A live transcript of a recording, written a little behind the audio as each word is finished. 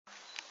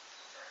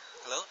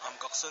Hello, I'm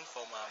Goksun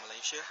from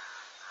Malaysia.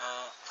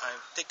 I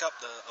take up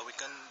the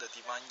Awaken the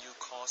Divine You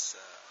course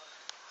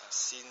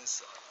since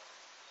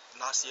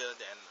last year.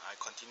 Then I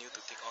continue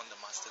to take on the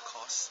master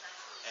course.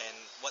 And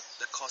what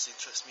the course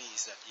interests me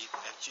is that it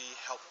actually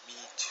helped me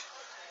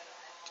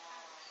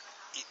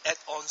it adds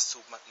on to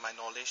my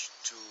knowledge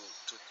to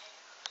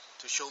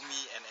show me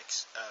and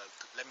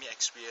to let me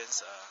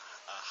experience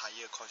a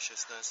higher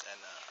consciousness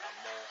and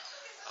more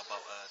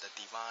about the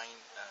divine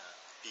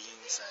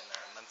beings and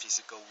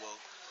non-physical world,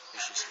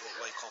 which is what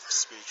we call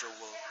spiritual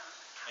world.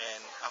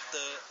 And after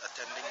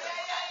attended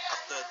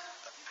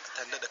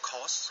the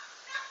course,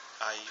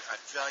 I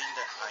find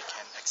that I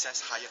can access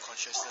higher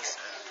consciousness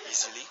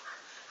easily,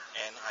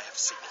 and I have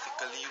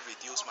significantly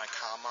reduced my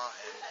karma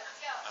and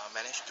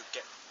managed to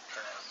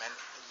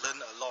learn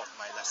a lot of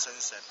my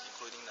lessons, and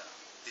including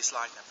this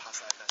life and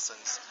past life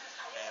lessons.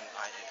 And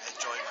I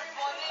enjoy my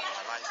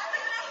life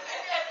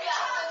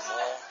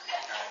more,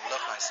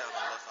 love myself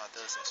and love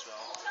others as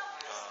well.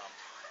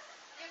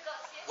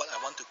 What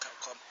I want to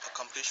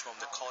accomplish from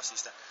the course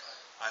is that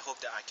I hope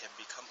that I can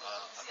become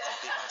a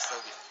complete master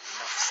with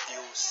enough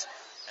skills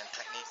and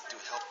technique to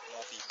help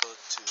more people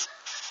to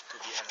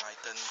be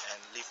enlightened and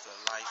live a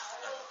life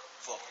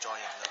full of joy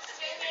and love.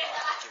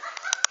 Thank you.